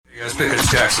Yes,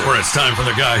 it's Jackson. Where it's time for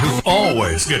the guy who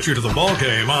always gets you to the ball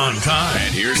game on time.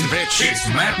 And here's the pitch. It's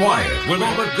Matt Wyatt with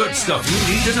all the good stuff you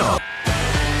need to know.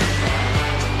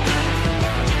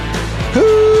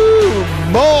 Ooh,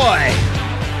 boy.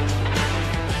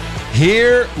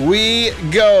 Here we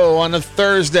go on a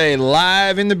Thursday,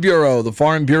 live in the Bureau, the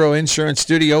Farm Bureau Insurance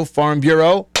Studio. Farm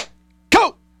Bureau,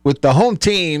 go! With the home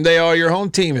team. They are your home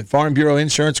team at Farm Bureau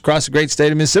Insurance across the great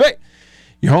state of Mississippi.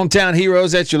 Your hometown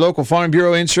heroes, that's your local Farm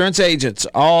Bureau Insurance agents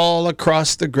all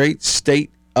across the great state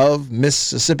of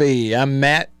Mississippi. I'm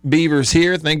Matt Beavers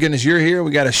here. Thank goodness you're here. We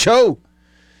got a show,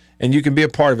 and you can be a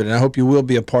part of it, and I hope you will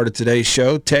be a part of today's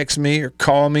show. Text me or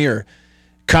call me or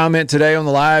comment today on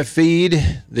the live feed,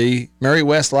 the Murray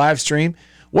West live stream.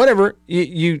 Whatever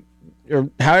you or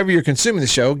however you're consuming the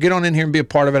show, get on in here and be a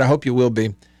part of it. I hope you will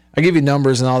be. I'll give you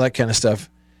numbers and all that kind of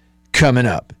stuff coming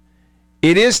up.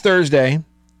 It is Thursday.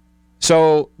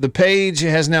 So the page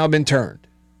has now been turned.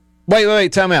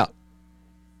 Wait, time out.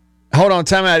 Hold on,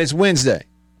 time out. It's Wednesday.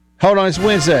 Hold on, it's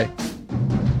Wednesday.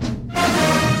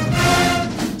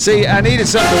 See, I needed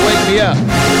something to wake me up.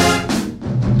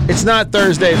 It's not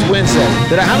Thursday, it's Wednesday.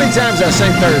 How many times did I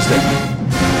say Thursday?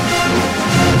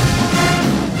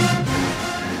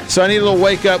 So I need a little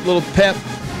wake up, little pep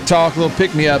talk, a little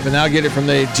pick me up, and I'll get it from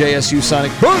the JSU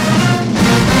Sonic Boom!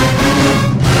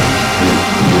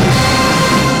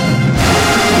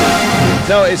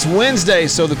 No, it's Wednesday,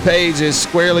 so the page is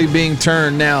squarely being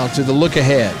turned now to the look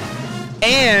ahead.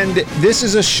 And this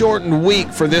is a shortened week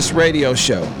for this radio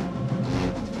show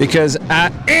because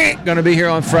I ain't going to be here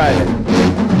on Friday.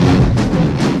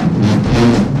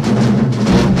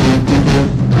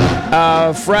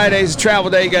 Friday's a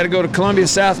travel day. Got to go to Columbia,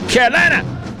 South Carolina.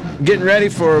 Getting ready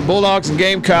for Bulldogs and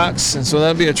Gamecocks, and so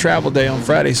that'll be a travel day on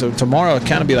Friday. So tomorrow will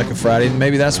kind of be like a Friday, and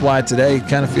maybe that's why today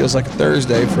kind of feels like a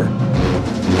Thursday for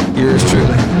yours truly.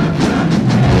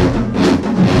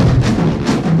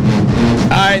 All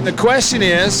right, the question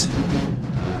is,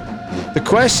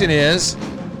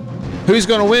 who's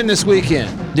going to win this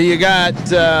weekend? Do you got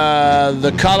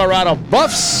the Colorado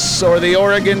Buffs or the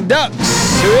Oregon Ducks?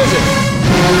 Who is it?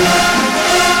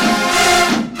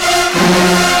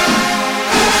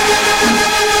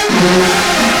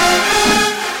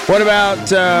 What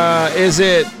about, is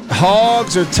it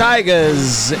Hogs or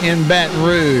Tigers in Baton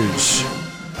Rouge?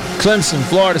 Clemson,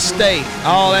 Florida State,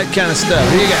 all that kind of stuff.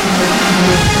 Here you go.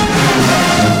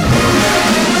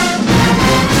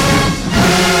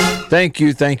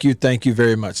 Thank you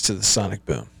very much to the Sonic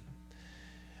Boom.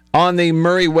 On the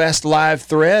Murray West live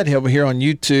thread, over here on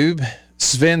YouTube,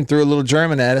 Sven threw a little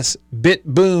German at us. Bit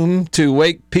boom to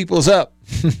wake people's up.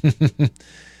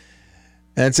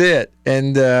 That's it.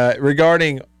 And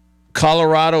regarding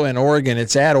Colorado and Oregon,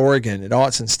 it's at Oregon at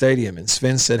Autzen Stadium. And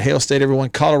Sven said, Hail State, everyone.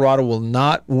 Colorado will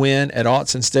not win at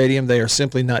Autzen Stadium. They are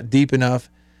simply not deep enough.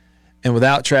 And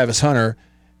without Travis Hunter,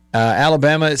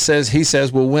 Alabama, he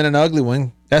says, will win an ugly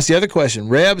one. That's the other question.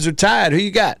 Rebs or Tide? Who you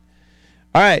got?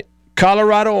 All right,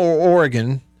 Colorado or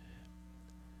Oregon?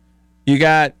 You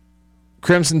got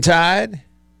Crimson Tide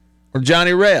or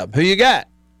Johnny Reb? Who you got?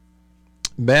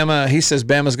 Bama, he says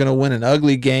Bama's going to win an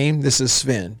ugly game. This is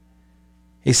Sven.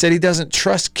 He said he doesn't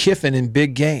trust Kiffin in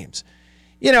big games.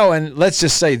 You know, and let's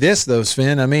just say this, though,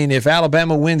 Sven. I mean, if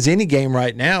Alabama wins any game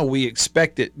right now, we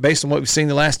expect it, based on what we've seen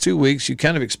the last 2 weeks, you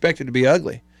kind of expect it to be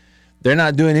ugly. They're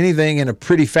not doing anything in a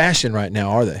pretty fashion right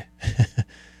now, are they?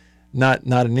 Not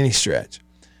in any stretch.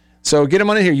 So get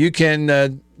them on in here. You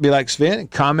can be like Sven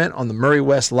and comment on the Murray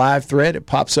West live thread. It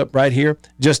pops up right here.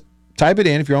 Just type it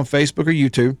in if you're on Facebook or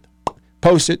YouTube.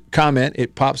 Post it, comment.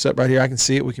 It pops up right here. I can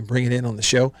see it. We can bring it in on the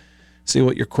show. See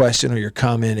what your question or your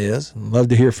comment is. I'd love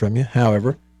to hear from you.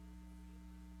 However,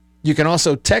 you can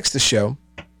also text the show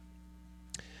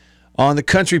on the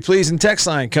Country Pleasing text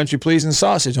line, Country Pleasing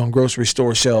sausage on grocery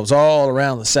store shelves all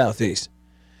around the Southeast.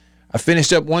 I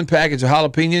finished up one package of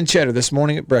jalapeno and cheddar this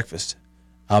morning at breakfast.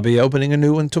 I'll be opening a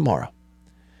new one tomorrow.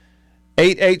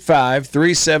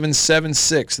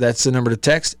 885-3776. That's the number to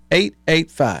text,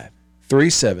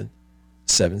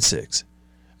 885-3776.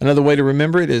 Another way to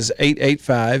remember it is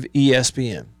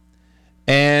 885-ESPN.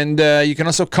 And you can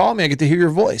also call me. I get to hear your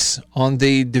voice on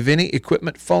the Davini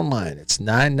Equipment phone line. It's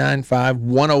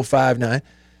 995-1059.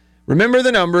 Remember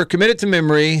the number. Commit it to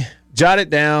memory. Jot it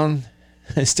down.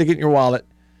 Stick it in your wallet.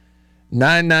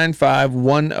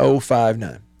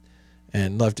 995-1059.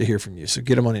 And love to hear from you. So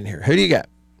get them on in here. Who do you got?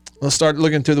 Let's start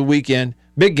looking through the weekend.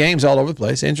 Big games all over the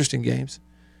place. Interesting games.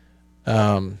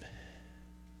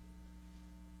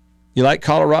 You like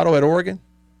Colorado at Oregon?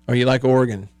 Or you like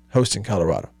Oregon hosting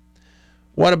Colorado?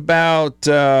 What about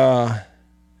Alabama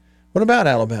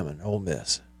and Ole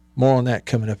Miss? More on that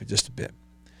coming up in just a bit.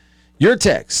 Your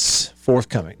texts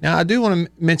forthcoming. Now, I do want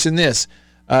to mention this.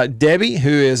 Debbie,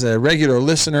 who is a regular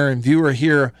listener and viewer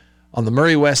here on the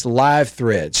Murray West live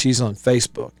thread, she's on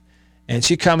Facebook, and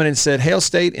she commented and said, "Hail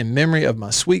State in memory of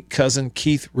my sweet cousin,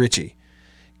 Keith Ritchie."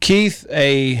 Keith,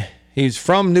 he's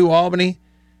from New Albany.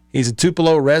 He's a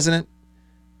Tupelo resident.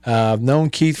 I've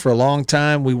known Keith for a long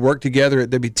time. We worked together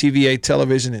at WTVA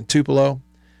Television in Tupelo.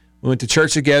 We went to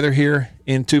church together here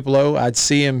in Tupelo. I'd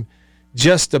see him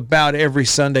just about every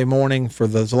Sunday morning for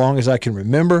as long as I can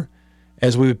remember,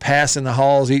 as we would pass in the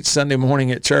halls each Sunday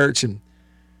morning at church, and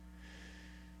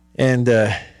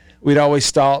we'd always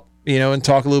stop, and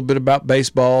talk a little bit about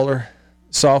baseball or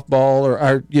softball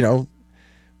or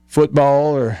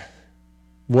football or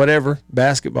whatever,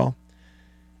 basketball.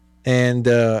 And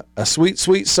a sweet,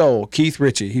 sweet soul, Keith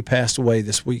Ritchie, he passed away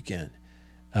this weekend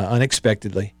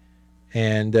unexpectedly.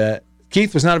 And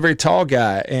Keith was not a very tall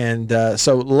guy, and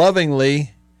so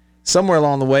lovingly, somewhere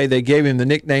along the way, they gave him the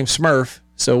nickname Smurf.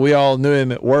 So we all knew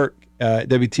him at work at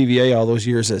WTVA all those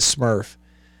years as Smurf.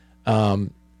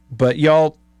 But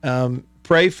y'all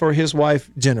pray for his wife,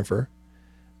 Jennifer,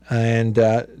 and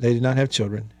they did not have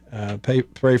children.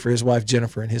 Pray for his wife,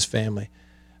 Jennifer, and his family.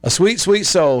 A sweet, sweet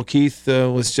soul. Keith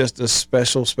was just a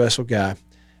special, special guy,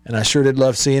 and I sure did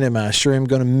love seeing him. I sure am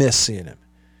going to miss seeing him.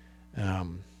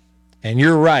 And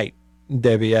you're right,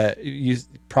 Debbie. You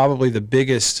probably the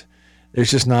biggest.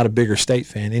 There's just not a bigger State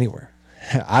fan anywhere.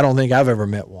 I don't think I've ever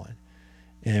met one.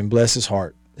 And bless his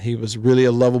heart, he was really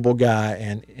a lovable guy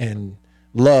and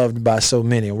loved by so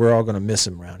many. We're all going to miss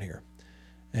him around here.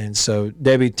 And so,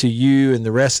 Debbie, to you and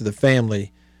the rest of the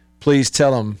family, please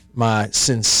tell them my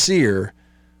sincere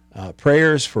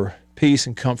prayers for peace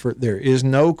and comfort. There is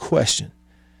no question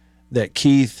that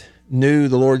Keith knew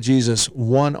the Lord Jesus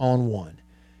one-on-one.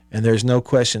 And there's no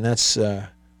question that's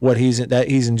what he's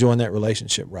enjoying that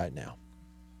relationship right now.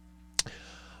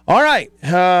 All right,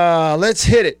 let's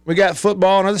hit it. We got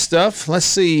football and other stuff. Let's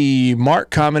see. Mark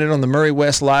commented on the Murray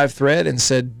West live thread and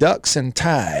said Ducks and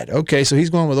Tide. Okay, so he's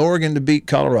going with Oregon to beat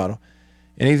Colorado,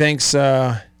 and he thinks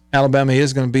Alabama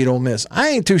is going to beat Ole Miss. I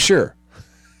ain't too sure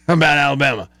about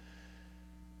Alabama.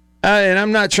 And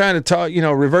I'm not trying to talk,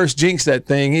 reverse jinx that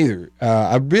thing either.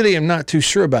 I really am not too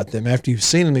sure about them after you've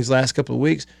seen them these last couple of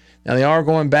weeks. Now, they are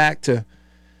going back to,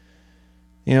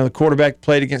 the quarterback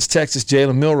played against Texas,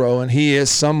 Jalen Milroe, and he is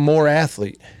some more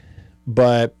athlete.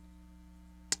 But,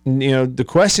 the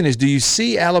question is, do you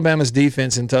see Alabama's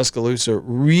defense in Tuscaloosa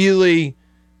really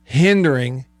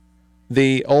hindering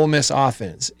the Ole Miss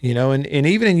offense? And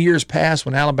even in years past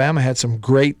when Alabama had some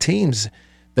great teams,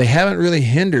 they haven't really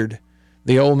hindered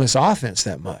the Ole Miss offense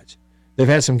that much. They've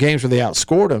had some games where they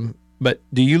outscored them, but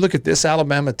do you look at this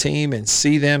Alabama team and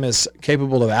see them as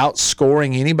capable of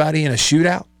outscoring anybody in a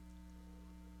shootout?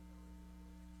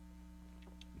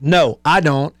 No, I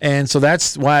don't. And so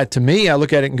that's why, to me, I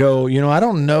look at it and go, I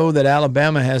don't know that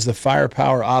Alabama has the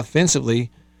firepower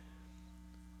offensively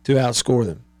to outscore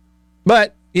them.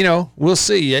 But, we'll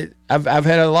see. I've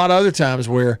had a lot of other times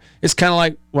where it's kind of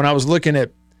like when I was looking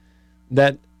at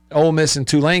that Ole Miss and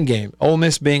Tulane game. Ole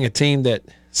Miss being a team that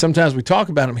sometimes we talk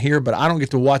about them here, but I don't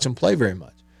get to watch them play very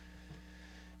much.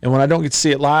 And when I don't get to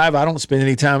see it live, I don't spend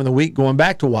any time in the week going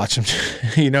back to watch them,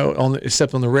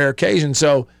 except on the rare occasion.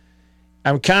 So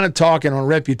I'm kind of talking on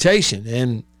reputation.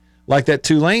 And like that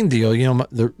Tulane deal,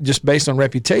 just based on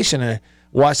reputation, I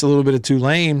watched a little bit of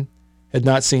Tulane, had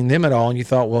not seen them at all, and you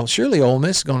thought, well, surely Ole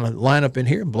Miss is going to line up in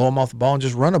here and blow them off the ball and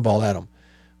just run a ball at them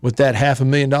with that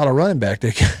 $500,000 running back.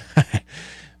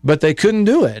 But they couldn't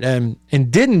do it and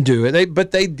didn't do it.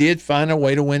 But they did find a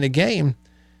way to win the game.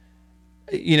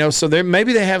 So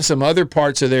maybe they have some other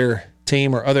parts of their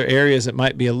team or other areas that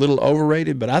might be a little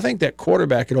overrated. But I think that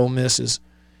quarterback at Ole Miss is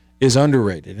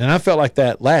underrated. And I felt like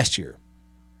that last year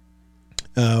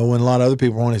when a lot of other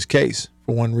people were on his case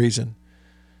for one reason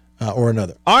or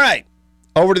another. All right,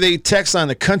 over to the text line,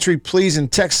 the country pleasing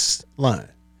text line,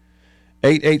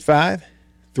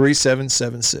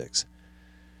 885-3776.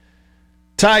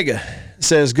 Tyga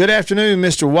says, good afternoon,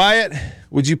 Mr. Wyatt.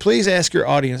 Would you please ask your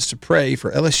audience to pray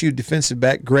for LSU defensive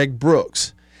back Greg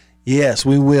Brooks? Yes,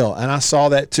 we will. And I saw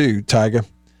that too, Tyga.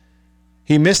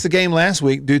 He missed the game last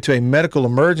week due to a medical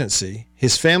emergency.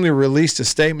 His family released a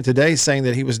statement today saying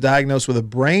that he was diagnosed with a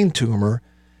brain tumor.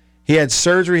 He had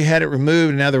surgery, had it removed,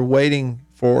 and now they're waiting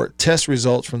for test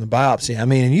results from the biopsy.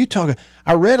 And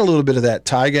I read a little bit of that,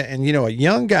 Tyga, and, a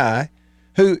young guy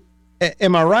who,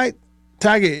 am I right,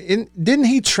 Tyga, didn't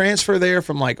he transfer there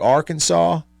from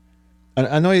Arkansas?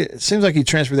 I know it seems like he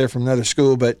transferred there from another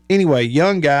school, but anyway,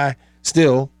 young guy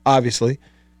still, obviously,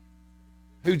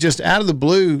 who just out of the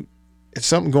blue, it's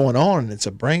something going on, and it's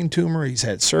a brain tumor. He's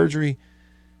had surgery.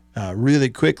 really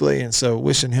quickly. And so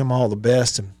wishing him all the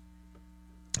best. And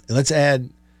let's add,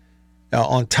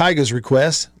 on Tyga's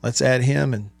request, let's add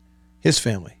him and his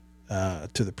family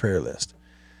to the prayer list.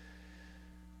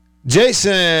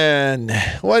 Jason,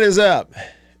 what is up?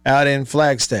 Out in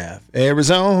Flagstaff,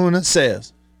 Arizona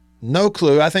says, no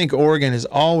clue. I think Oregon is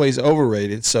always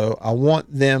overrated, so I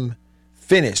want them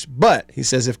finished. But he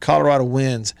says if Colorado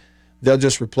wins, they'll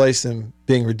just replace them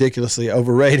being ridiculously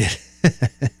overrated.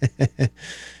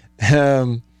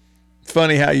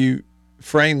 Funny how you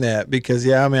frame that, because,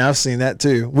 yeah, I mean, I've seen that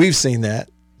too. We've seen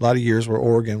that a lot of years where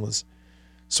Oregon was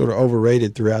sort of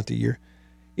overrated throughout the year.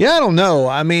 Yeah, I don't know.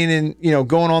 I mean,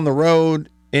 going on the road,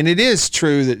 and it is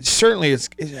true that certainly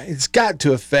it's got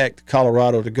to affect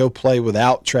Colorado to go play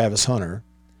without Travis Hunter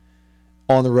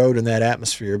on the road in that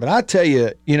atmosphere. But I tell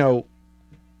you,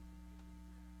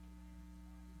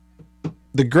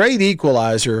 the great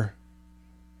equalizer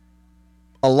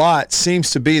a lot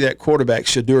seems to be that quarterback,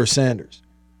 Shedeur Sanders.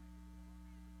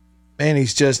 Man,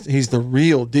 he's the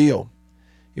real deal.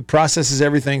 He processes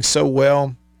everything so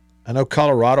well. I know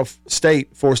Colorado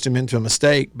State forced him into a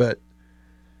mistake, but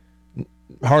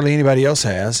hardly anybody else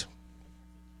has.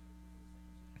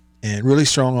 And really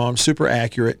strong arm, super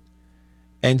accurate,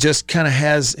 and just kind of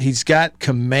he's got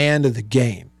command of the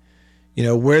game.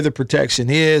 Where the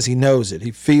protection is, he knows it. He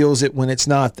feels it when it's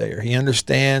not there. He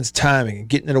understands timing and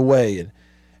getting it away, and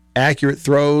accurate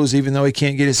throws even though he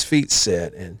can't get his feet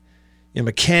set. And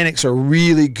mechanics are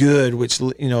really good, which,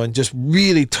 and just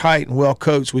really tight and well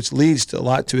coached, which leads a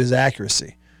lot to his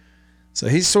accuracy. So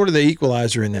he's sort of the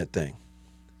equalizer in that thing.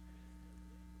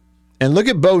 And look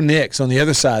at Bo Nix on the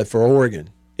other side for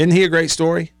Oregon. Isn't he a great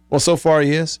story? Well, so far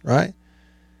he is, right?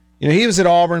 He was at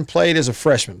Auburn, played as a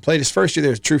freshman, played his first year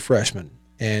there as a true freshman.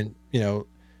 And,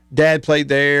 dad played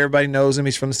there. Everybody knows him.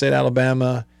 He's from the state of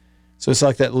Alabama. So it's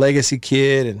like that legacy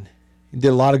kid, and he did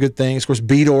a lot of good things. Of course,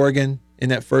 beat Oregon in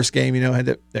that first game,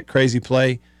 had that crazy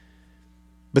play.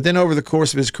 But then over the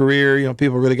course of his career,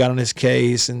 people really got on his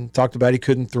case and talked about he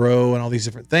couldn't throw and all these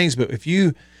different things. But if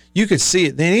you could see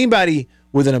it, then anybody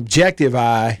with an objective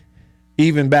eye,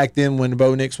 even back then when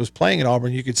Bo Nix was playing at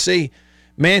Auburn, you could see,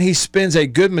 man, he spends a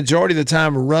good majority of the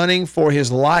time running for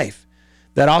his life.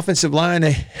 That offensive line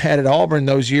they had at Auburn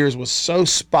those years was so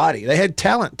spotty. They had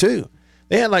talent too.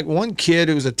 They had like one kid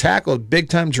who was a tackle, a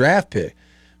big-time draft pick,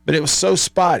 but it was so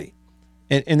spotty.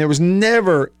 And there was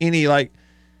never any like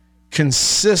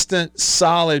consistent,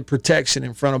 solid protection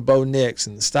in front of Bo Nix,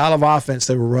 and the style of offense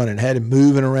they were running had him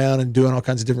moving around and doing all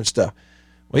kinds of different stuff.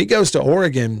 Well, he goes to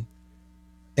Oregon,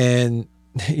 and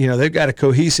they've got a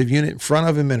cohesive unit in front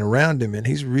of him and around him, and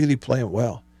he's really playing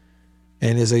well,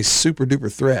 and is a super duper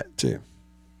threat too.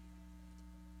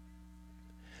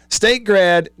 State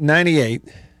grad 98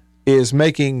 is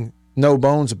making no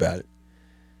bones about it.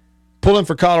 Pulling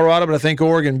for Colorado, but I think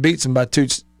Oregon beats them by two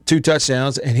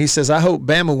touchdowns, and he says, I hope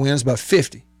Bama wins by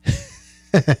 50.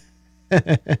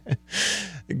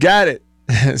 Got it,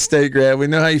 State grad. We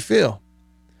know how you feel.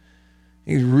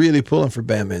 He's really pulling for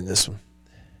Bama in this one.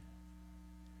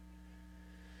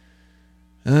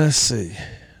 Let's see.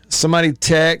 Somebody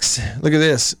texts, look at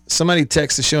this. Somebody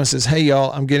texts the show and says, hey,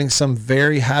 y'all, I'm getting some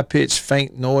very high-pitched,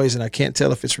 faint noise, and I can't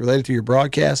tell if it's related to your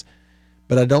broadcast,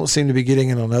 but I don't seem to be getting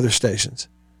it on other stations.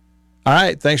 All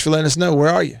right, thanks for letting us know. Where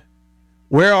are you?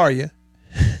 Where are you?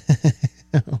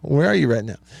 Where are you right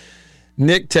now?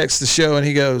 Nick texts the show, and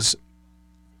he goes,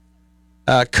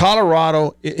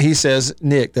 Colorado, he says,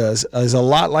 Nick does, is a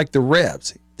lot like the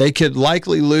Rebs. They could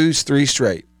likely lose 3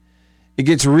 straight. It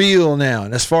gets real now,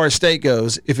 and as far as state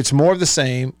goes, if it's more of the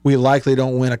same, we likely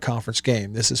don't win a conference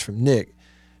game. This is from Nick,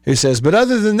 who says, but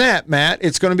other than that, Matt,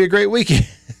 it's going to be a great weekend.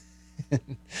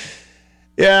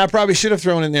 Yeah, I probably should have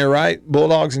thrown in there, right?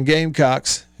 Bulldogs and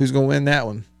Gamecocks. Who's going to win that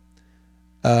one?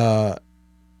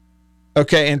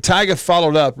 Okay, and Tyga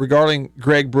followed up regarding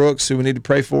Greg Brooks, who we need to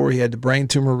pray for. He had the brain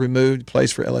tumor removed,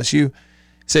 plays for LSU. He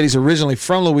said he's originally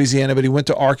from Louisiana, but he went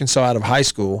to Arkansas out of high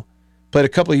school, played a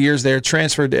couple of years there,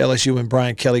 transferred to LSU when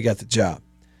Brian Kelly got the job.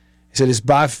 He said he's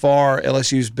by far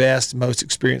LSU's best, most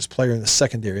experienced player in the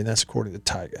secondary, and that's according to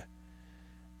Tyga.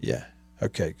 Yeah,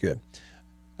 okay, good.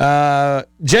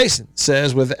 Jason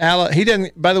says he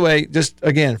doesn't, by the way, just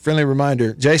again, friendly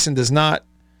reminder, Jason does not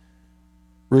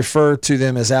refer to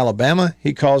them as Alabama.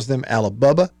 He calls them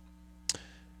Alabama.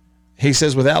 He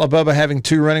says with Alabama having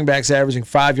 2 running backs averaging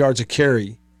 5 yards a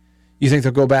carry, you think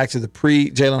they'll go back to the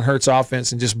pre-Jalen Hurts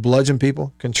offense and just bludgeon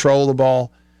people, control the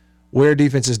ball, wear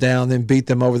defenses down, then beat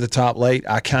them over the top late?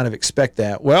 I kind of expect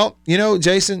that. Well,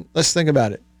 Jason, let's think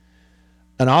about it.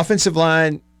 An offensive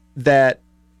line that,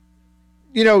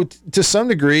 to some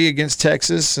degree against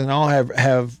Texas and all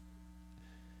have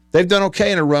They've done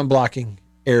okay in a run blocking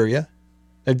area.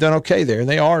 They've done okay there, and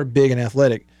they are big and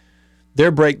athletic.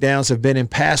 Their breakdowns have been in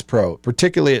pass pro,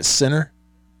 particularly at center.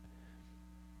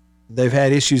 They've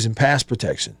had issues in pass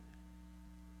protection.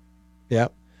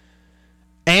 Yep.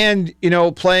 And,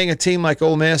 playing a team like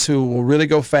Ole Miss who will really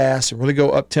go fast and really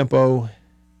go up-tempo,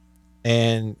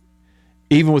 and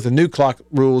even with the new clock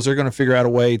rules, they're going to figure out a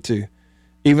way to,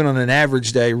 even on an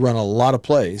average day, run a lot of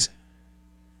plays.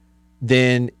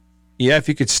 Then, if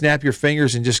you could snap your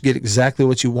fingers and just get exactly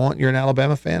what you want, you're an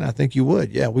Alabama fan, I think you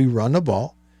would. Yeah, we run the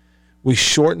ball. We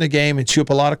shorten the game and chew up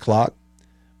a lot of clock.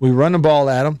 We run the ball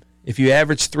at them. If you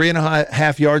average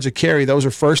 3.5 yards a carry, those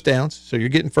are first downs. So you're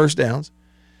getting first downs.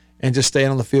 And just staying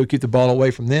on the field, keep the ball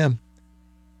away from them.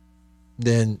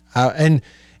 Then and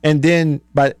then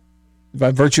by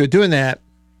virtue of doing that,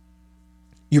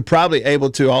 you're probably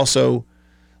able to also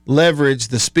leverage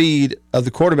the speed of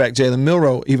the quarterback, Jalen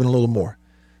Milroe, even a little more.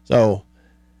 So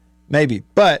maybe.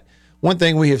 But one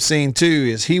thing we have seen, too,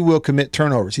 is he will commit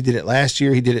turnovers. He did it last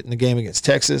year. He did it in the game against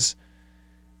Texas.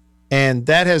 And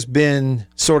that has been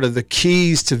sort of the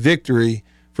keys to victory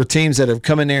for teams that have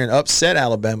come in there and upset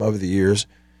Alabama over the years,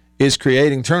 is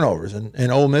creating turnovers.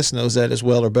 And Ole Miss knows that as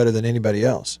well or better than anybody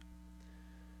else.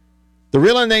 The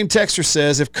real unnamed texter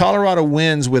says, if Colorado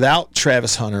wins without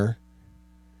Travis Hunter,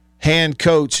 hand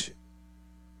coach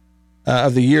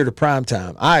of the year to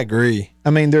primetime. I agree. I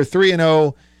mean, they're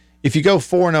 3-0. If you go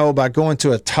 4-0 by going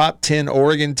to a top 10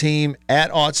 Oregon team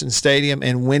at Autzen Stadium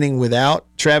and winning without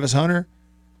Travis Hunter,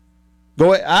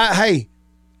 hey,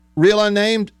 real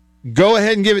unnamed, go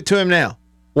ahead and give it to him now.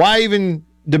 Why even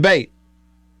debate?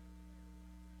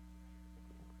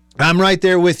 I'm right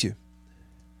there with you.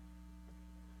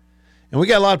 And we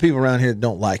got a lot of people around here that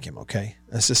don't like him, okay?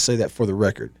 Let's just say that for the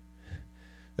record.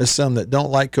 There's some that don't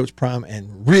like Coach Prime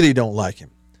and really don't like him.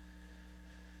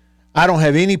 I don't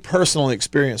have any personal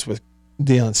experience with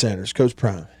Deion Sanders, Coach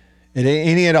Prime,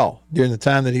 any at all during the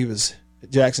time that he was at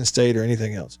Jackson State or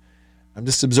anything else. I'm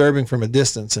just observing from a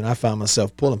distance, and I find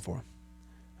myself pulling for him.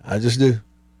 I just do.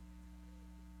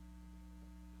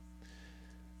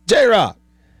 J-Rock.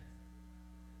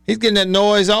 He's getting that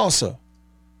noise also.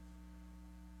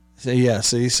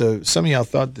 So some of y'all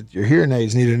thought that your hearing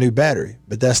aids needed a new battery,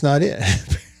 but that's not it.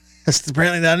 That's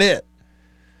apparently not it.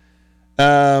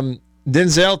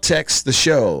 Denzel texts the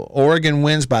show. Oregon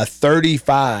wins by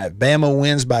 35. Bama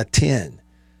wins by 10.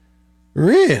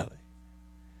 Really?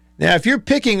 Now, if you're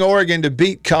picking Oregon to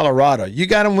beat Colorado, you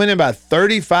got them winning by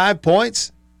 35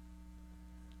 points?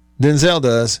 Denzel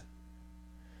does.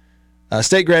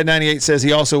 State Grad 98 says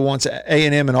he also wants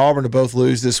A&M and Auburn to both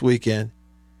lose this weekend.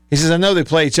 He says, I know they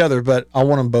play each other, but I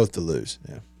want them both to lose.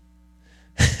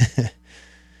 Yeah.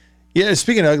 Yeah,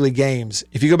 speaking of ugly games,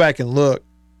 if you go back and look,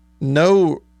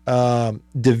 no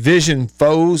division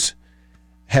foes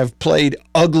have played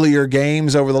uglier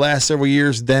games over the last several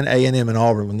years than A&M and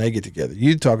Auburn when they get together.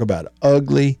 You talk about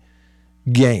ugly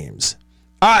games.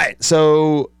 All right,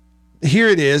 so here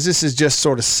it is. This is just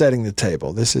sort of setting the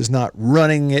table. This is not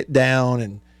running it down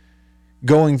and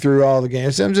going through all the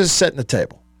games. I'm just setting the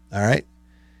table, all right?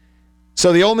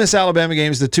 So the Ole Miss-Alabama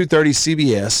game is the 2:30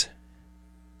 CBS.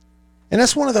 And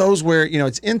that's one of those where,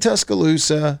 it's in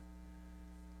Tuscaloosa.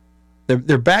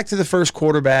 They're back to the first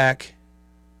quarterback.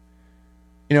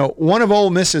 One of Ole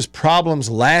Miss's problems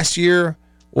last year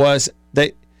was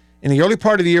they, in the early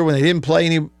part of the year when they didn't play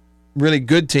any really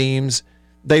good teams,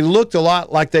 they looked a lot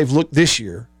like they've looked this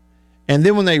year. And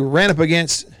then when they ran up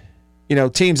against,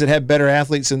 teams that had better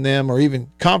athletes than them or even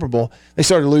comparable, they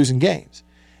started losing games.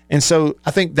 And so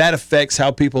I think that affects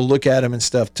how people look at them and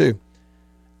stuff too.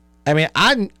 I mean,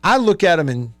 I look at them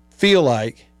and feel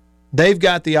like they've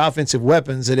got the offensive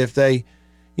weapons that if they,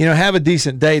 have a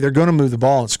decent day, they're going to move the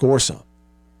ball and score some.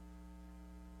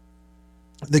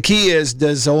 The key is,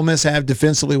 does Ole Miss have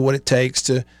defensively what it takes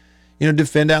to,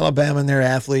 defend Alabama and their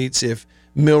athletes if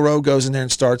Milroe goes in there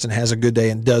and starts and has a good day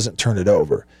and doesn't turn it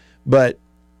over? But,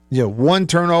 one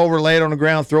turnover, lay it on the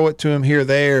ground, throw it to him here or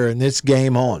there, and it's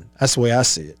game on. That's the way I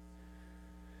see it.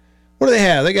 What do they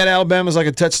have? They got Alabama's like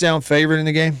a touchdown favorite in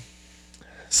the game?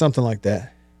 Something like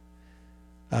that.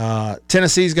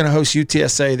 Tennessee's going to host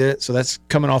UTSA there, so that's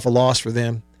coming off a loss for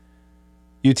them.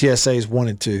 UTSA is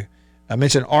 1-2. I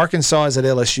mentioned Arkansas is at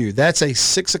LSU. That's a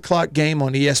 6 o'clock game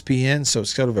on ESPN, so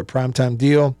it's kind of a primetime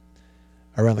deal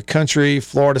around the country.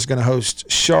 Florida's going to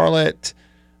host Charlotte.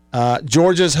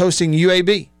 Georgia's hosting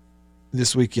UAB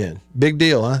this weekend. Big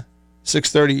deal, huh?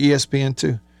 6:30 ESPN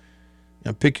too.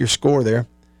 Now pick your score there.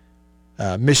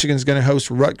 Michigan's going to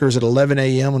host Rutgers at 11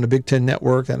 a.m. on the Big Ten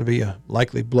Network. That'll be a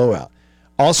likely blowout.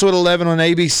 Also at 11 on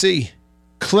ABC,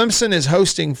 Clemson is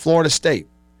hosting Florida State.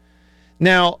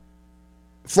 Now,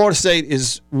 Florida State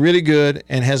is really good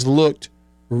and has looked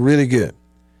really good.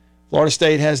 Florida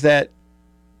State has that,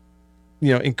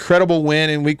 incredible win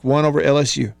in week 1 over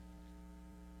LSU.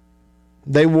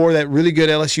 They wore that really good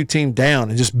LSU team down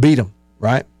and just beat them,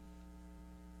 right?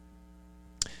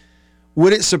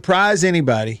 Would it surprise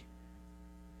anybody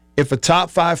if a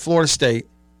top 5 Florida State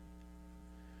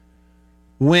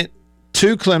went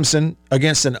to Clemson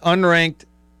against an unranked,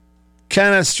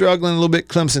 kind of struggling a little bit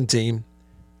Clemson team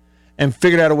and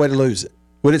figured out a way to lose it?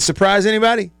 Would it surprise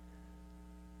anybody?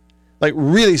 Like,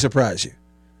 really surprise you?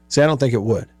 See, I don't think it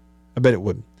would. I bet it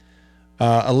wouldn't.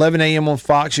 11 a.m. on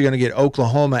Fox, you're going to get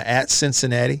Oklahoma at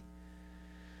Cincinnati.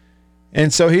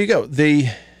 And so here you go.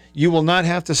 You will not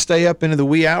have to stay up into the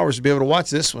wee hours to be able to watch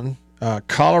this one.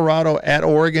 Colorado at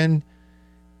Oregon.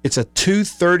 It's a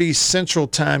 2:30 Central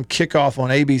Time kickoff on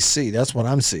ABC. That's what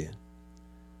I'm seeing. Is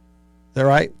that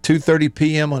right? 2:30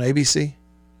 p.m. on ABC.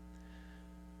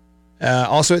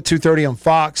 Also at 2:30 on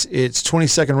Fox, it's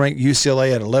 22nd ranked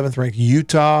UCLA at 11th ranked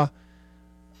Utah.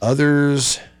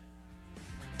 Others,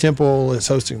 Temple is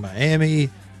hosting Miami.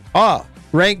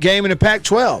 Ranked game in the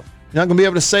Pac-12. You're not going to be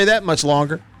able to say that much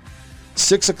longer.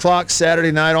 6 o'clock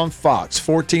Saturday night on Fox.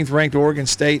 14th ranked Oregon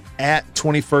State at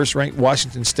 21st ranked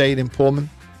Washington State in Pullman.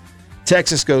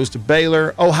 Texas goes to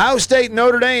Baylor. Ohio State,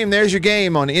 Notre Dame. There's your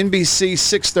game on NBC,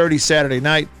 6:30 Saturday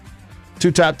night.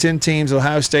 2 top 10 teams,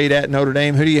 Ohio State at Notre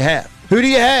Dame. Who do you have? Who do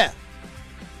you have?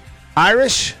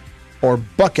 Irish or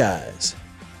Buckeyes?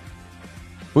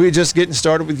 We're just getting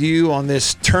started with you on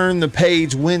this Turn the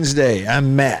Page Wednesday.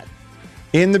 I'm Matt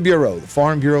in the Bureau, the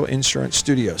Farm Bureau Insurance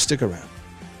Studio. Stick around.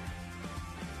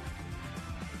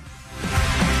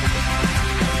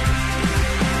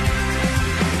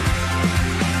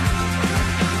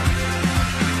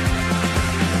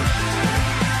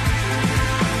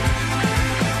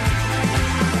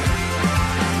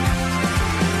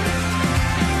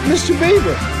 Mr.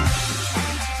 Beaver.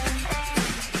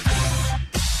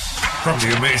 From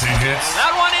the amazing hits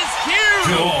That one is huge!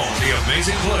 to all the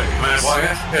amazing plays, Matt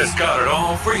Wyatt has got it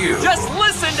all for you. Just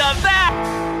listen to that!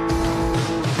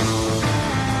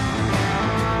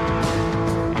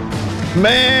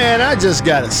 Man, I just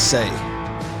got to say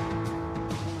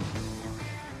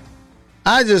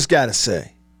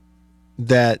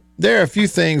that there are a few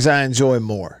things I enjoy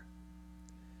more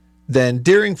than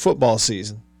during football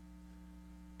season.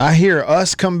 I hear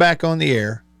us come back on the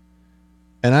air,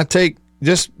 and I take,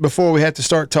 just before we have to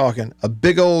start talking, a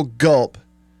big old gulp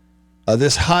of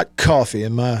this hot coffee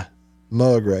in my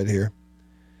mug right here.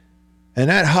 And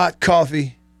that hot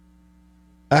coffee,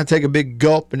 I take a big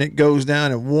gulp, and it goes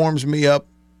down and warms me up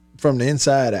from the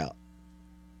inside out.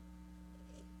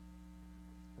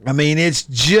 I mean, it's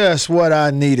just what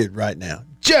I needed right now.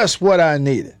 Just what I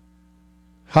needed.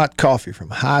 Hot coffee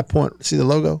from High Point. See the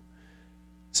logo?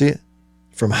 See it?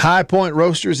 From High Point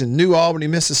Roasters in New Albany,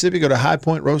 Mississippi. Go to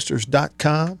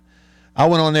highpointroasters.com. I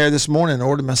went on there this morning and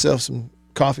ordered myself some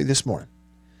coffee this morning.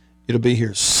 It'll be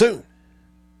here soon.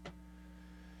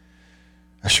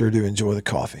 I sure do enjoy the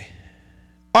coffee.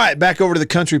 All right, back over to the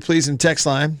country pleasing text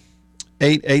line,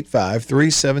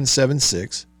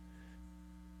 885-3776.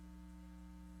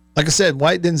 Like I said,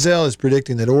 White Denzel is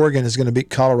predicting that Oregon is going to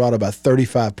beat Colorado by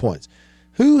 35 points.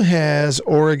 Who has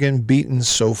Oregon beaten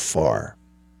so far?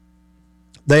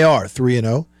 They are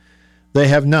 3-0. They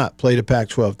have not played a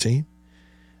Pac-12 team.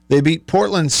 They beat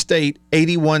Portland State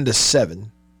 81-7.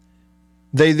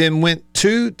 They then went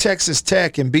to Texas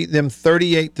Tech and beat them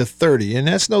 38-30. And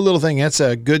that's no little thing. That's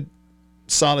a good,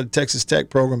 solid Texas Tech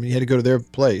program. You had to go to their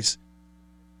place.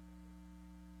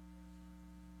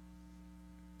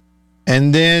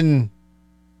 And then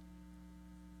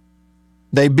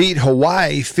they beat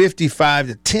Hawaii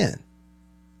 55-10.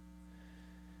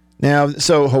 Now,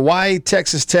 so Hawaii,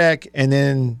 Texas Tech, and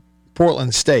then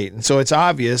Portland State. And so it's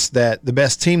obvious that the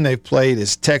best team they've played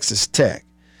is Texas Tech.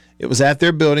 It was at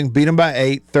their building, beat them by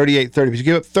 8, 38-30. But you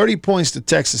give up 30 points to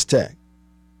Texas Tech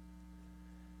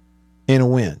in a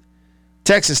win.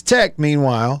 Texas Tech,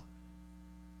 meanwhile,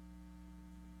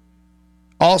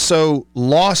 also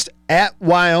lost at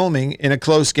Wyoming in a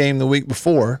close game the week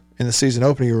before in the season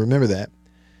opener. You remember that.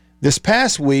 This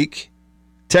past week,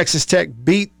 Texas Tech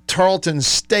beat Tarleton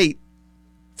State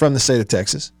from the state of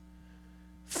Texas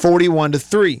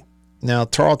 41-3. Now,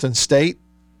 Tarleton State,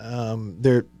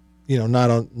 they're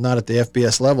not at the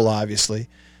FBS level, obviously,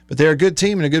 but they're a good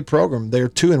team and a good program. They're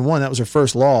 2-1. That was their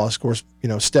first loss. Of course,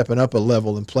 stepping up a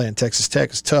level and playing Texas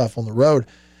Tech is tough on the road.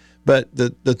 But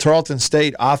the Tarleton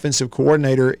State offensive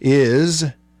coordinator is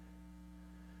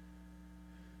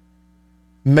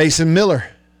Mason Miller,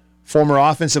 former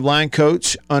offensive line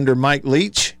coach under Mike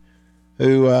Leach,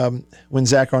 who, when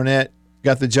Zach Arnett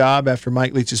got the job after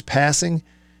Mike Leach's passing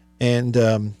and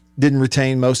didn't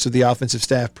retain most of the offensive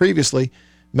staff previously.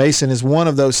 Mason is one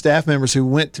of those staff members who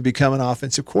went to become an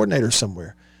offensive coordinator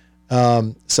somewhere.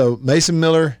 So Mason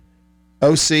Miller,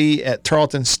 OC at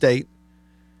Tarleton State.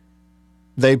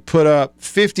 They put up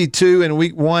 52 in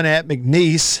week 1 at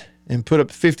McNeese and put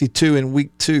up 52 in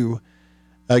week 2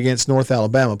 against North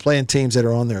Alabama, playing teams that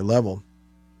are on their level.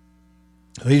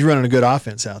 He's running a good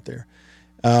offense out there.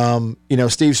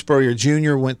 Steve Spurrier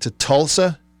Jr. went to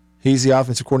Tulsa. He's the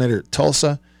offensive coordinator at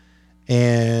Tulsa.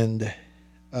 And,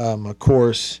 of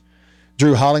course,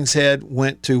 Drew Hollingshead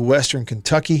went to Western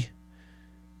Kentucky,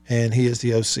 and he is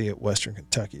the OC at Western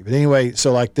Kentucky. But anyway,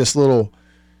 so like this little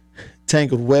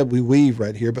tangled web we weave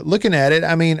right here. But looking at it,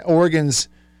 I mean, Oregon's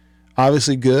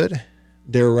obviously good.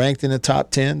 They're ranked in the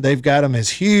top 10. They've got them as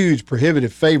huge,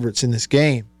 prohibitive favorites in this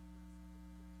game.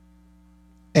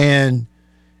 And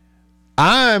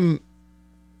Denzel,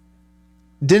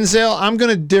 I'm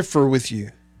going to differ with you.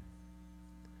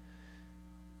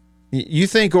 You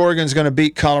think Oregon's going to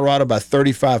beat Colorado by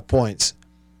 35 points.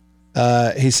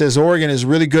 He says Oregon is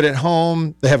really good at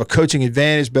home. They have a coaching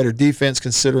advantage, better defense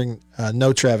considering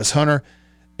no Travis Hunter,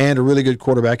 and a really good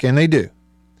quarterback, and they do.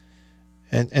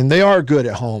 And they are good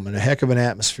at home and a heck of an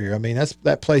atmosphere. I mean,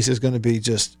 that place is going to be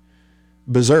just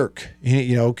berserk,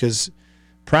 because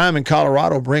Prime in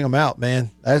Colorado bring them out,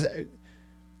 man. I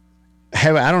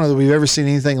don't know that we've ever seen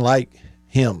anything like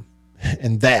him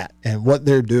and what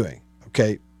they're doing,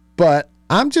 okay? But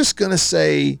I'm just going to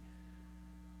say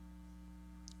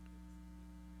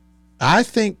I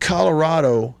think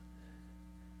Colorado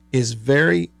is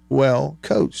very well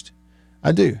coached.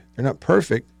 I do. They're not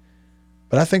perfect,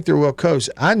 but I think they're well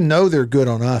coached. I know they're good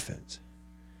on offense.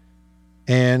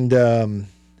 And,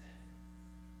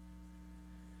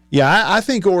 I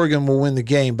think Oregon will win the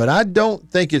game, but I don't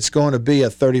think it's going to be a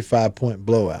 35-point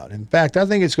blowout. In fact, I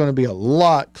think it's going to be a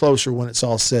lot closer when it's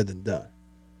all said and done.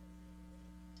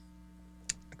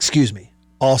 Excuse me,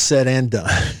 all said and done.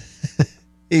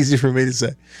 Easy for me to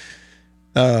say.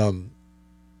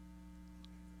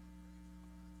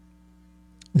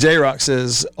 J-Rock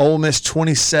says, Ole Miss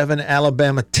 27,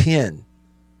 Alabama 10.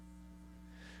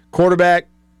 Quarterback,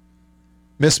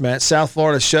 mismatch. South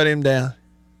Florida shut him down.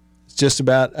 It's just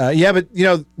about, but,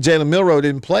 Jalen Milroe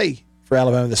didn't play for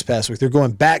Alabama this past week. They're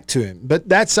going back to him. But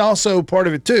that's also part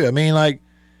of it, too. I mean, they're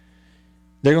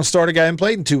going to start a guy who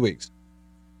played in 2 weeks.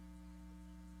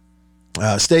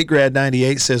 State Grad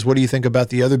 98 says, what do you think about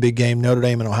the other big game, Notre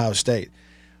Dame and Ohio State?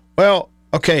 Well,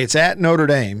 okay, it's at Notre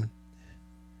Dame,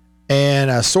 and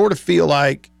I sort of feel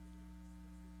like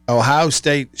Ohio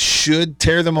State should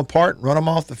tear them apart and run them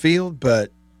off the field,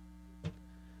 but,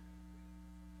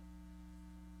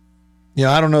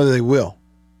 I don't know that they will.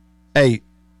 Hey,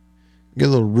 get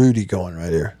a little Rudy going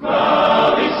right here.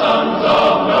 Mighty sons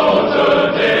of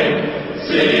Notre Dame,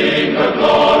 sing the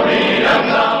glory and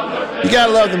sound. You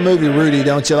gotta love the movie Rudy,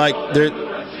 don't you?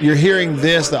 You're hearing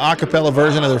this, the a cappella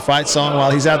version of their fight song, while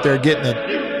he's out there getting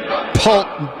a pulp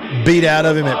beat out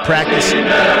of him at practice. In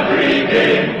every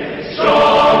game,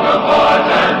 strong of heart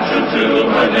and true to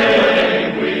her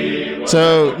name.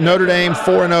 So Notre Dame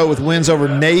 4-0 with wins over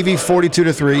Navy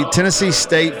 42-3, Tennessee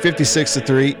State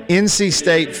 56-3, NC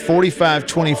State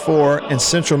 45-24, and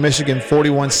Central Michigan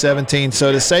 41-17.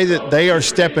 So to say that they are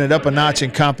stepping it up a notch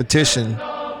in competition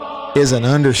is an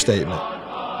understatement.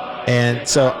 And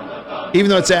so even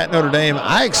though it's at Notre Dame,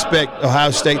 I expect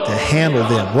Ohio State to handle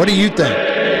them. What do you think?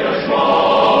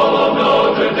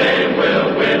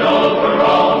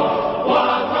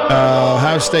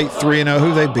 Ohio State 3-0.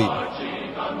 Who they beat?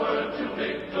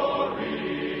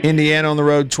 Indiana on the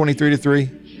road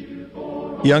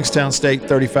 23-3. Youngstown State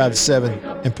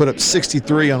 35-7, and put up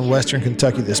 63 on Western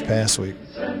Kentucky this past week.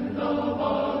 I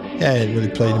didn't really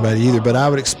play anybody either, but I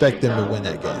would expect them to win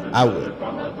that game. I would.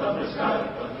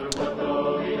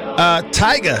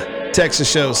 Tyga, Texas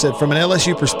Show, said, from an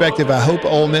LSU perspective, I hope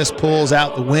Ole Miss pulls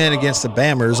out the win against the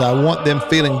Bammers. I want them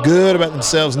feeling good about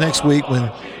themselves next week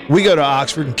when we go to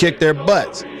Oxford and kick their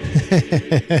butts.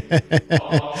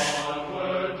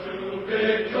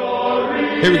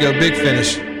 Here we go, big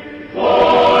finish.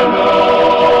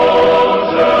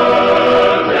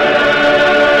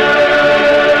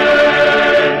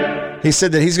 He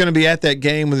said that he's going to be at that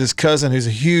game with his cousin who's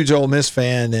a huge Ole Miss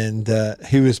fan, and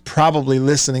he was probably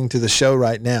listening to the show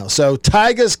right now. So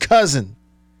Tyga's cousin,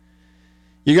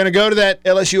 you're going to go to that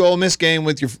LSU Ole Miss game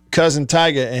with your cousin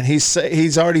Tyga, and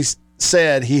he's already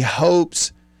said he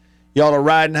hopes y'all are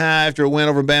riding high after a win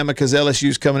over Bama because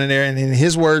LSU's coming in there, and in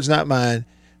his words, not mine,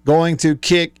 going to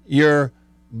kick your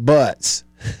butts.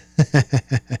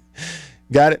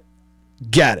 Got it?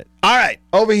 Got it. All right,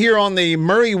 over here on the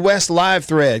Murray West live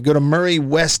thread, go to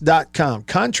murraywest.com.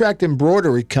 Contract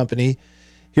embroidery company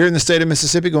here in the state of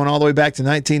Mississippi, going all the way back to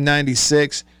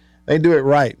 1996. They do it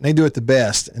right. They do it the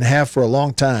best and have for a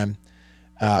long time.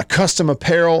 Custom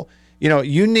apparel. You know,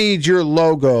 you need your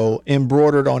logo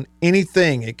embroidered on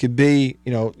anything. It could be,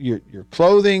 you know, your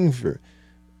clothing, for,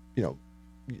 you know,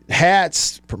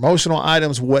 hats, promotional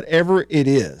items, whatever it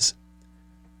is.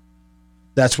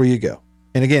 That's where you go.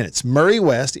 And again, it's Murray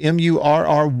West, Murry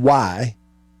West,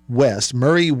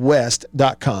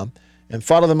 murraywest.com. And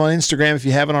follow them on Instagram if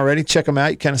you haven't already. Check them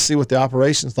out. You kind of see what the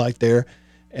operation's like there.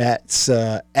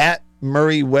 At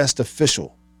Murray West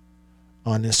Official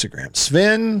on Instagram.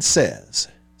 Sven says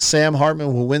Sam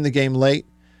Hartman will win the game late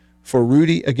for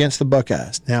Rudy against the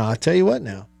Buckeyes. Now, I tell you what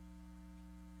now.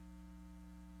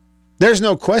 There's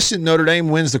no question Notre Dame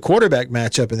wins the quarterback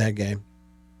matchup in that game.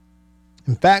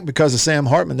 In fact, because of Sam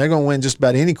Hartman, they're going to win just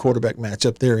about any quarterback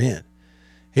matchup they're in.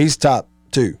 He's top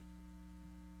 2.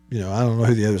 You know, I don't know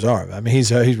who the others are. I mean,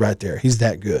 he's right there. He's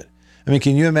that good. I mean,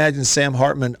 can you imagine Sam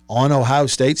Hartman on Ohio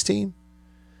State's team?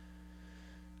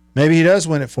 Maybe he does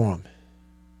win it for him.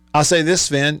 I'll say this,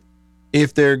 Sven.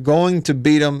 If they're going to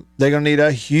beat him, they're going to need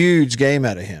a huge game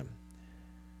out of him.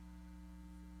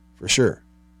 For sure.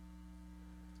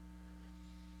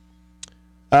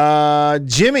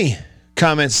 Jimmy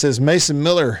comments, says Mason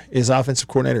Miller is offensive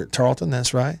coordinator at Tarleton.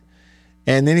 That's right.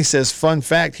 And then he says, fun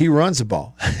fact, he runs the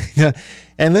ball.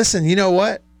 And listen, you know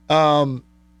what?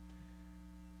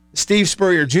 Steve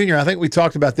Spurrier Jr., I think we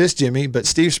talked about this, Jimmy, but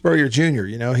Steve Spurrier Jr.,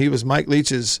 you know, he was Mike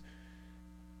Leach's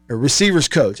receivers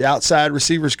coach, outside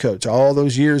receivers coach, all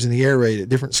those years in the air raid at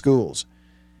different schools.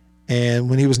 And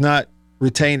when he was not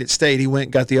retained at State, he went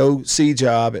and got the OC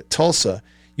job at Tulsa.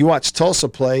 You watch Tulsa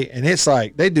play, and it's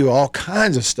like they do all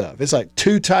kinds of stuff. It's like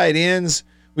 2 tight ends.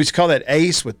 We used to call that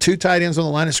ace, with 2 tight ends on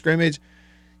the line of scrimmage.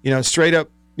 You know, straight up,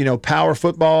 you know, power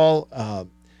football,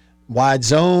 wide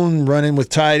zone, running with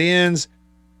tight ends,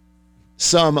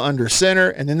 some under center,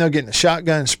 and then they'll get in the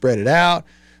shotgun and spread it out.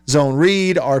 Zone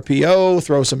read, RPO,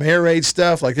 throw some air raid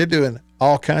stuff. Like, they're doing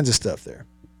all kinds of stuff there.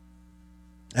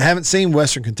 I haven't seen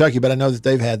Western Kentucky, but I know that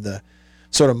they've had the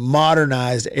sort of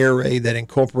modernized air raid that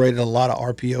incorporated a lot of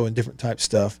RPO and different type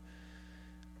stuff.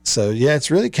 So, yeah,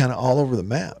 it's really kind of all over the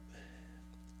map.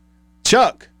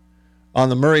 Chuck on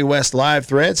the Murray West live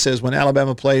thread says, when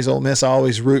Alabama plays Ole Miss, I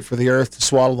always root for the earth to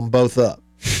swallow them both up.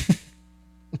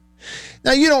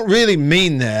 Now, you don't really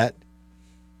mean that.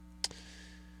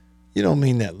 You don't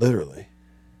mean that literally.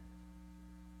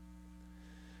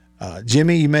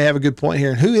 Jimmy, you may have a good point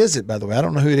here. And who is it, by the way? I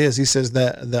don't know who it is. He says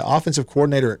that the offensive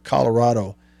coordinator at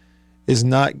Colorado is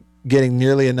not getting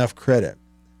nearly enough credit.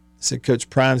 He said Coach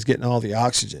Prime's getting all the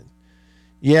oxygen.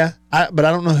 Yeah, but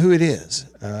I don't know who it is.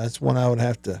 That's one I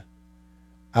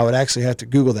would actually have to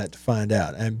Google that to find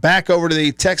out. And back over to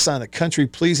the text line, the country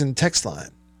pleasing text line.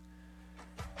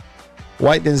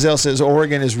 White Denzel says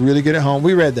Oregon is really good at home.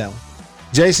 We read that one.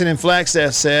 Jason in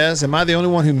Flagstaff says, am I the only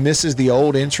one who misses the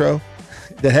old intro?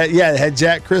 That had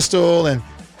Jack Crystal and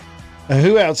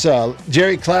who else?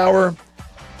 Jerry Clower.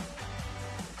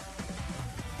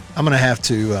 I'm going to have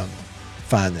to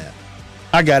find that.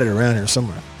 I got it around here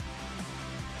somewhere.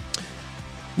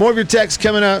 More of your texts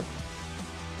coming up.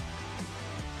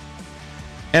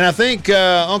 And I think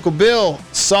Uncle Bill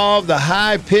solved the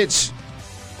high-pitched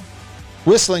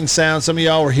whistling sound some of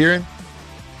y'all were hearing.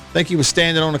 I think he was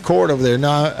standing on the court over there. No,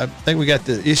 I think we got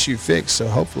the issue fixed, so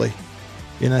hopefully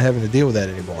you're not having to deal with that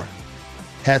anymore.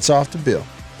 Hats off to Bill.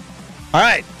 All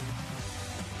right.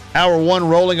 Hour 1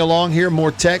 rolling along here.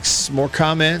 More texts, more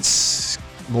comments,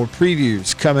 more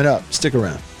previews coming up. Stick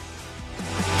around.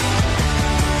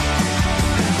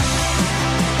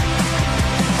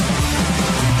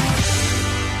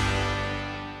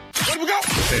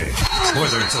 Hey,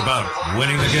 whether it's about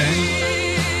winning the game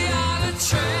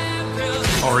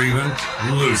or even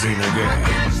losing the game,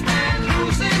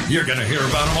 you're going to hear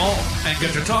about them all and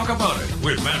get to talk about it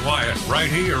with Matt Wyatt right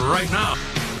here, right now.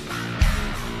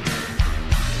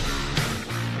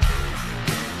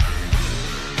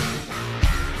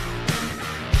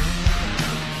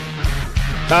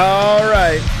 All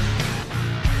right.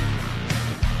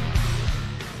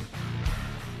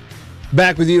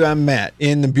 Back with you, I'm Matt,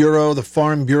 in the Bureau, the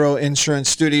Farm Bureau Insurance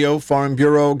Studio. Farm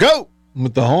Bureau, go!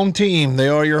 With the home team. They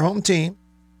are your home team.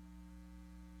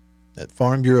 At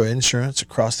Farm Bureau Insurance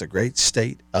across the great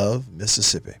state of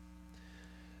Mississippi.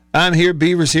 I'm here.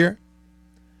 Beaver's here.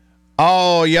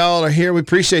 Oh, y'all are here. We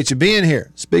appreciate you being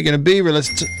here. Speaking of Beaver,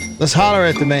 let's holler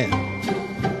at the man.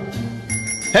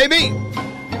 Hey, B.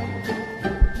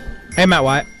 Hey, Matt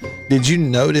Wyatt. Did you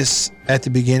notice at the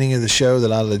beginning of the show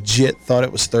that I legit thought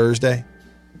it was Thursday?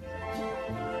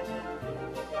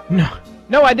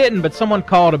 No, I didn't. But someone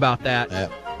called about that. Yeah.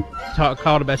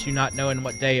 Called about you not knowing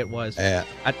what day it was. Yeah.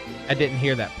 I didn't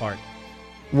hear that part.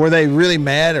 Were they really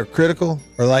mad or critical,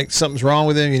 or like something's wrong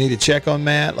with him? You need to check on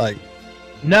Matt. Like,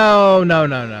 no.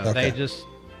 Okay.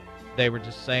 They were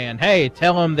just saying, hey,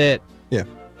 tell him that. Yeah.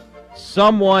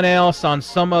 Someone else on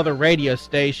some other radio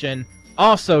station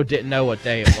also didn't know what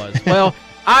day it was. Well,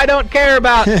 I don't care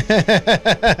about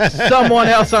someone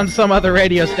else on some other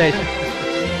radio station.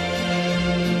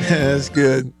 That's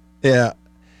good. Yeah.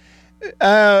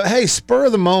 Hey, spur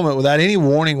of the moment, without any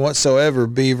warning whatsoever,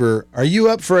 Beaver, are you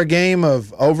up for a game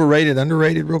of overrated,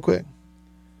 underrated real quick?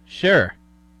 Sure.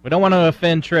 We don't want to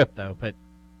offend Tripp, though, but...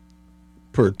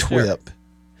 Per twip.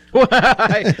 Sure.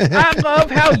 I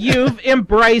love how you've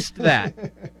embraced that.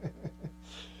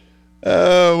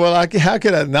 Well, how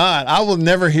could I not? I will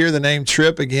never hear the name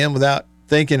Tripp again without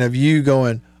thinking of you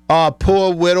going,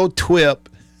 poor little Twip.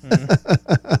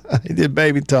 Mm-hmm. He did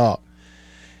baby talk.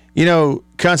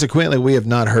 Consequently, we have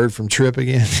not heard from Tripp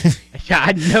again. Yeah,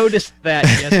 I noticed that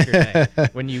yesterday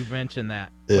when you mentioned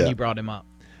that, when you brought him up.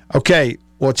 Okay,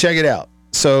 well, check it out.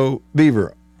 So,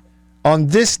 Beaver, on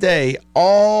this day,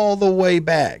 all the way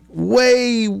back,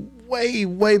 way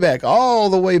back, all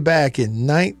the way back in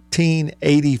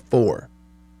 1984,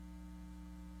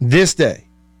 this day,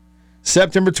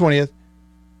 September 20th,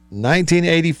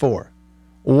 1984,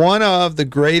 one of the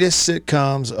greatest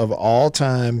sitcoms of all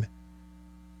time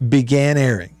began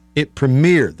airing. It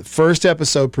premiered. The first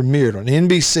episode premiered on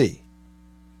NBC.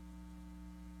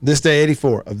 This day,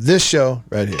 84, of this show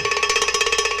right here.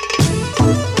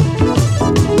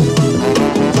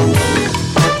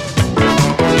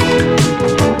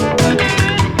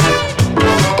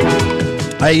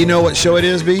 Hey, you know what show it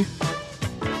is, B?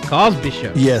 Cosby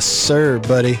Show. Yes, sir,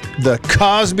 buddy. The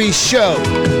Cosby Show.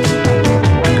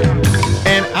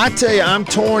 And I tell you, I'm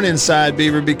torn inside,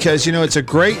 Beaver, because, it's a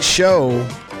great show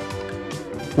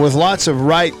with lots of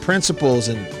right principles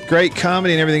and great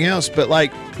comedy and everything else, but,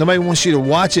 nobody wants you to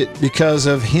watch it because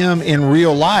of him in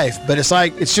real life. But it's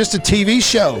just a TV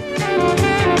show.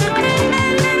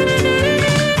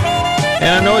 And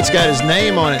I know it's got his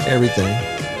name on it and everything.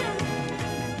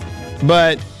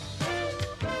 But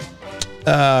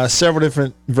several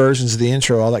different versions of the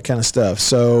intro, all that kind of stuff.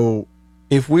 So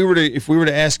if we were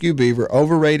to ask you, Beaver,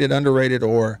 overrated, underrated,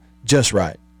 or just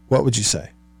right, what would you say?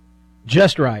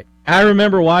 Just right. I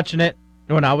remember watching it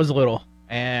when I was little,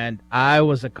 and I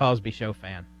was a Cosby Show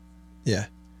fan. Yeah.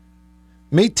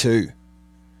 Me too.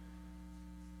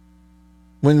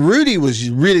 When Rudy was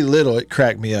really little, it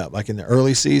cracked me up, like in the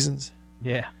early seasons.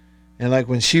 Yeah. And like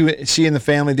when she and the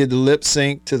family did the lip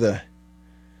sync to the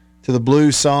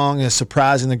blues song and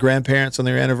surprising the grandparents on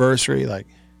their anniversary,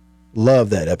 love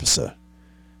that episode.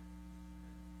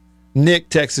 Nick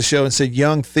texted the show and said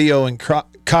young Theo and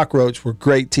Cockroach were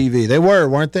great TV. They were,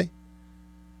 weren't they?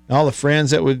 And all the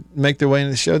friends that would make their way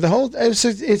into the show.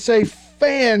 It's a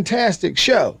fantastic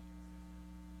show.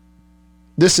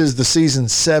 This is the season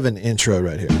 7 intro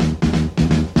right here.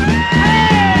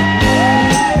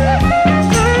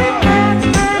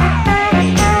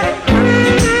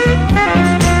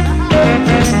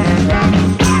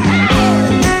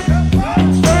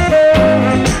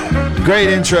 Great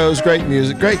intros, great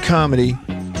music, great comedy.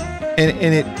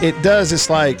 And it does, it's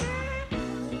like,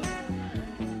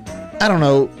 I don't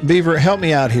know, Beaver, help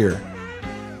me out here.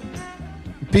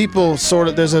 People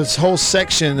there's this whole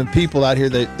section of people out here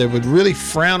that would really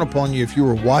frown upon you if you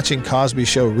were watching Cosby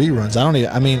Show reruns.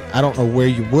 I don't know where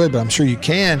you would, but I'm sure you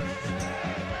can.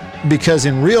 Because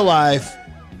in real life,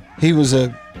 he was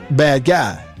a bad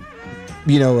guy,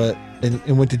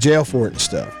 and went to jail for it and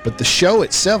stuff. But the show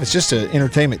itself is just an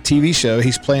entertainment TV show.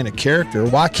 He's playing a character.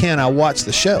 Why can't I watch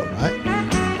the show, right?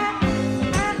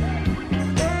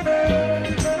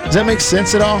 Does that make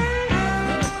sense at all?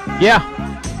 Yeah.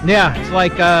 Yeah, it's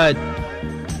like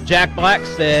Jack Black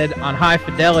said on High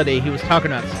Fidelity. He was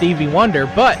talking about Stevie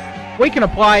Wonder, but we can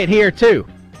apply it here too.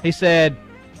 He said,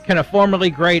 can a formerly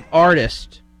great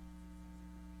artist,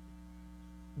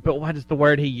 but what is the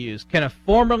word he used? Can a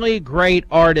formerly great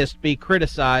artist be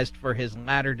criticized for his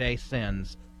latter-day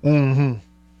sins? Mm-hmm.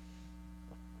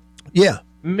 Yeah.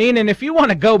 Meaning if you want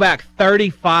to go back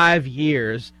 35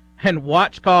 years and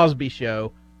watch Cosby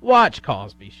Show, watch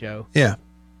Cosby Show. Yeah.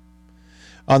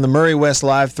 On the Murray West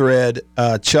live thread,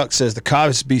 Chuck says the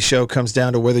Cosby Show comes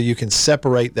down to whether you can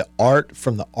separate the art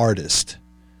from the artist.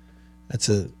 That's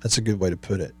a good way to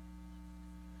put it.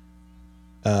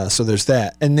 So there's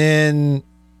that. And then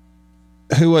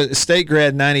State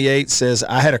Grad 98 says,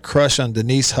 I had a crush on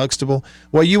Denise Huxtable.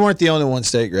 Well, you weren't the only one,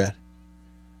 State Grad.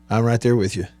 I'm right there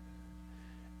with you.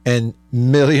 And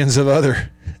millions of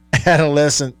other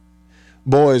adolescent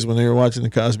boys when they were watching the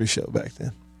Cosby Show back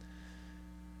then.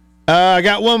 I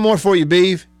got one more for you,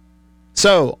 Beeve.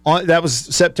 So that was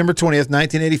September 20th,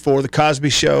 1984. The Cosby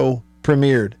Show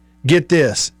premiered. Get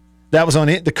this. That was on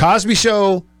it. The Cosby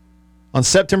Show on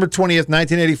September 20th,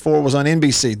 1984 was on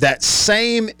NBC. That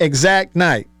same exact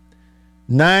night,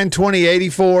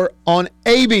 9/20/84 on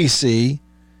ABC,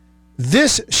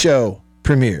 this show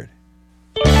premiered.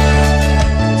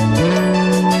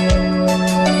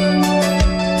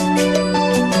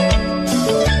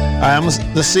 All right,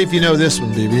 let's see if you know this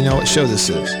one, Beaver. You know what show this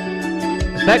is.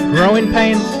 Is that Growing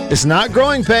Pains? It's not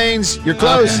Growing Pains. You're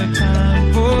close.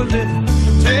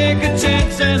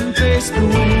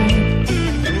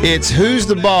 It's Who's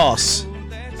the Boss?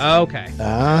 Okay.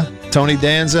 Tony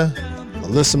Danza,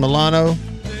 Alyssa Milano.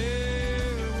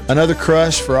 Another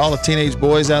crush for all the teenage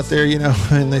boys out there,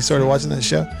 when they started watching that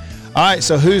show. All right,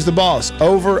 so Who's the Boss?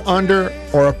 Over, under,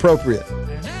 or appropriate?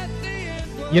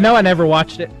 I never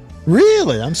watched it.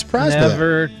 Really? I'm surprised by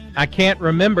that. I can't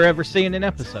remember ever seeing an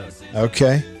episode.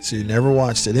 Okay, so you never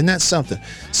watched it. Isn't that something?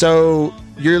 So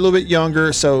you're a little bit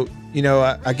younger, so,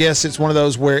 I guess it's one of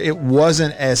those where it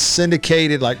wasn't as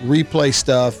syndicated, like replay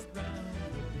stuff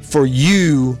for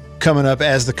you coming up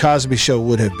as the Cosby Show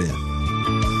would have been,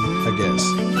 I guess.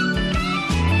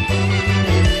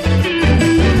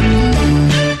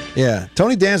 Yeah,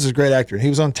 Tony Danza's a great actor. He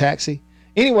was on Taxi.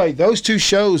 Anyway, those two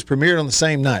shows premiered on the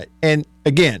same night. And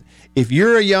again, if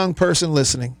you're a young person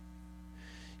listening,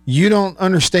 you don't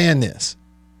understand this.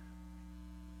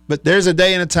 But there's a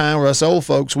day and a time where us old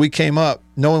folks, we came up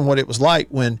knowing what it was like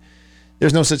when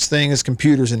there's no such thing as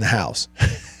computers in the house.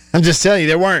 I'm just telling you,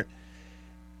 there weren't.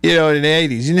 In the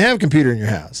 80s, you didn't have a computer in your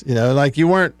house. Like you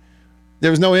weren't. There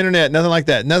was no internet, nothing like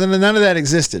that. None of that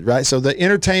existed, right? So the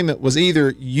entertainment was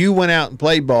either you went out and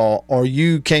played ball or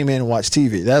you came in and watched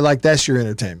TV. That's your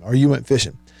entertainment, or you went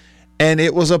fishing. And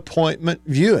it was appointment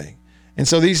viewing. And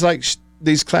so these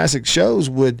classic shows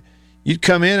you'd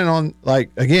come in and on,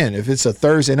 again, if it's a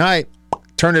Thursday night,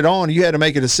 turn it on, you had to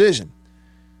make a decision.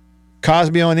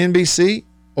 Cosby on NBC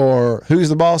or Who's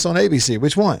the Boss on ABC?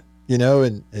 Which one?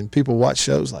 And people watch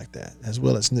shows like that as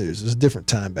well as news. It was a different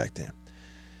time back then.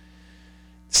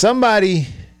 Somebody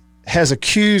has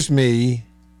accused me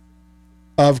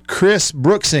of Chris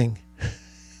Brooksing.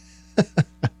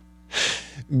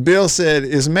 Bill said,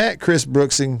 is Matt Chris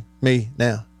Brooksing me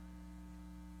now?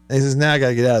 He says, now I got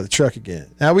to get out of the truck again.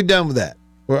 Now we done with that.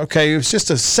 Well, okay, it was just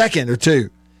a second or two.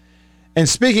 And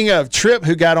speaking of Tripp,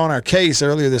 who got on our case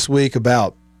earlier this week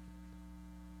about,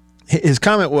 his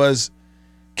comment was,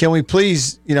 can we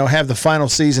please, have the final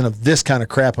season of this kind of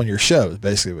crap on your show, is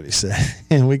basically what he said.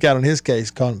 And we got on his case,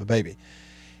 called him a baby.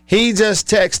 He just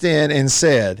texted in and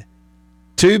said,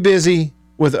 too busy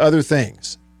with other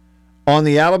things. On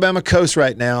the Alabama coast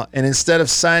right now, and instead of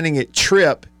signing it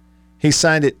Tripp, he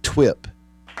signed it TWIP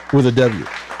with a W.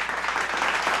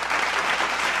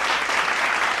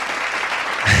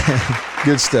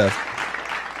 Good stuff.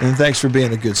 And thanks for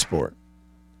being a good sport.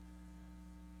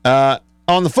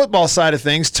 On the football side of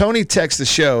things, Tony texts the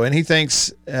show, and he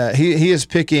thinks he is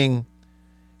picking,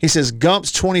 he says,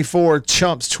 Gumps 24,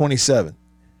 Chumps 27.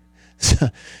 So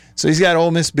he's got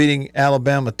Ole Miss beating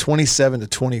Alabama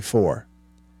 27-24.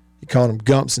 He called them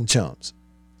Gumps and Chumps.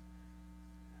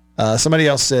 Somebody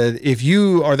else said, if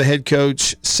you are the head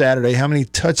coach Saturday, how many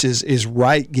touches is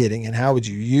Wright getting, and how would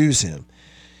you use him?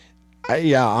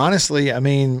 Honestly,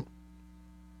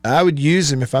 I would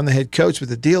use him if I'm the head coach, but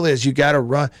the deal is you got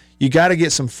to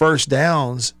get some first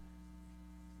downs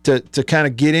to kind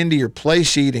of get into your play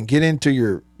sheet and get into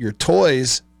your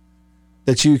toys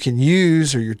that you can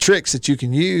use, or your tricks that you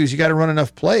can use. You got to run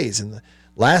enough plays. And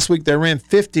last week they ran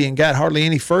 50 and got hardly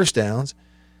any first downs.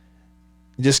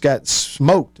 Just got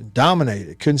smoked and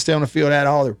dominated. Couldn't stay on the field at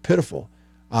all. They're pitiful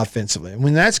offensively. And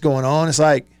when that's going on, it's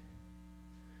like,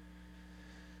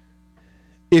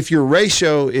 if your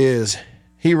ratio is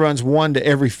he runs 1 to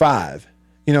every 5,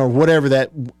 whatever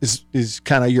that is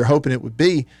kind of you're hoping it would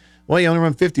be. Well, he only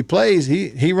run 50 plays.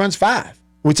 He runs 5,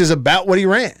 which is about what he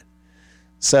ran.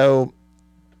 So,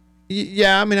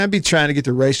 yeah, I'd be trying to get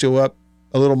the ratio up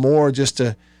a little more just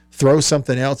to throw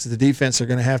something else that the defense are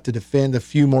going to have to defend a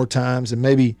few more times and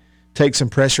maybe take some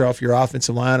pressure off your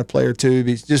offensive line, a play or two,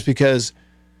 just because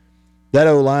that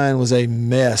O-line was a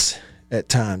mess at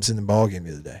times in the ballgame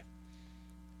the other day.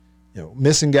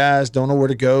 Missing guys, don't know where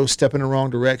to go, step in the wrong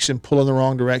direction, pull in the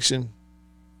wrong direction.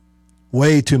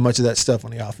 Way too much of that stuff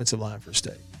on the offensive line for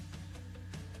State.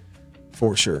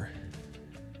 For sure.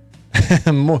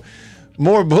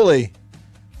 More bully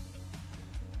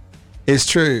is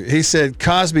true. He said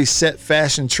Cosby set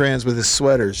fashion trends with his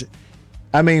sweaters.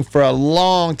 For a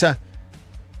long time.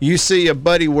 you see a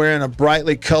buddy wearing a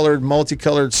brightly colored,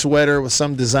 multicolored sweater with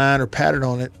some design or pattern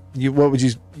on it, what would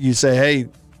you say? Hey,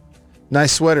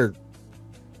 nice sweater,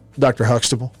 Dr.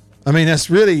 Huxtable. I mean, that's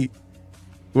really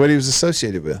what he was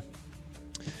associated with.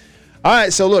 All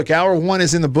right, so look, hour 1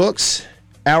 is in the books.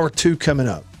 Hour 2 coming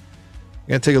up.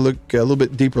 We're going to take a little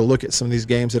bit deeper look at some of these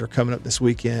games that are coming up this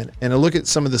weekend and a look at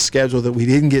some of the schedule that we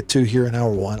didn't get to here in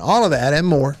hour 1. All of that and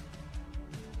more.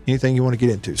 Anything you want to get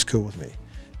into is cool with me.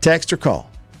 Text or call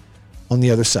on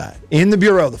the other side. In the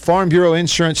Bureau, the Farm Bureau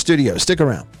Insurance Studio. Stick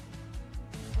around.